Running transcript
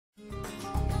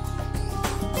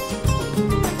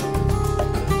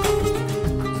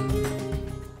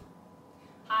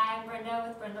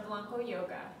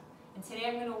And today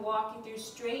I'm going to walk you through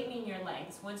straightening your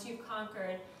legs once you've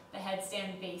conquered the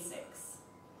headstand basics.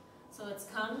 So let's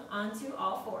come onto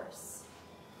all fours.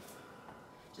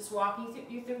 Just walking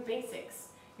you through basics.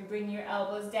 You're bringing your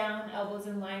elbows down, elbows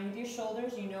in line with your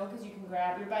shoulders, you know, because you can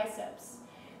grab your biceps.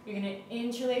 You're going to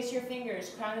interlace your fingers,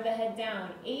 crown of the head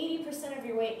down, 80% of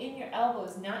your weight in your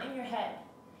elbows, not in your head.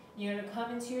 You're going to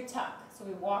come into your tuck. So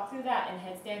we walk through that in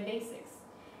headstand basics.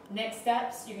 Next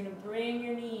steps, you're going to bring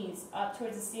your knees up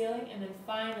towards the ceiling, and then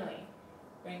finally,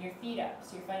 bring your feet up.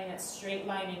 So you're finding that straight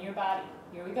line in your body.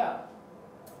 Here we go.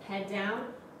 Head down,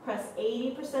 press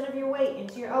 80% of your weight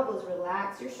into your elbows,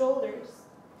 relax your shoulders,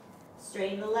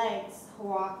 straighten the legs,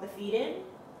 walk the feet in.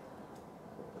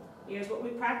 Here's what we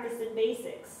practiced in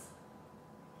basics.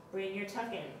 Bring your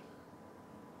tuck in.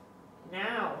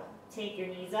 Now, take your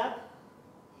knees up,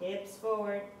 hips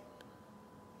forward,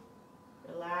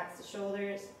 relax the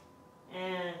shoulders,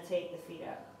 and take the feet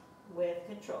up with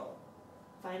control.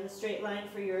 Find the straight line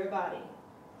for your body.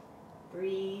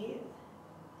 Breathe.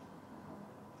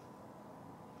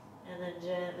 And then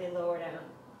gently lower down.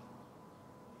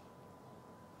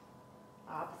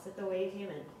 Opposite the way you came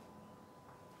in.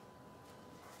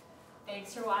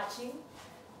 Thanks for watching.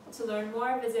 To learn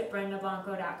more, visit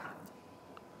brendablanco.com.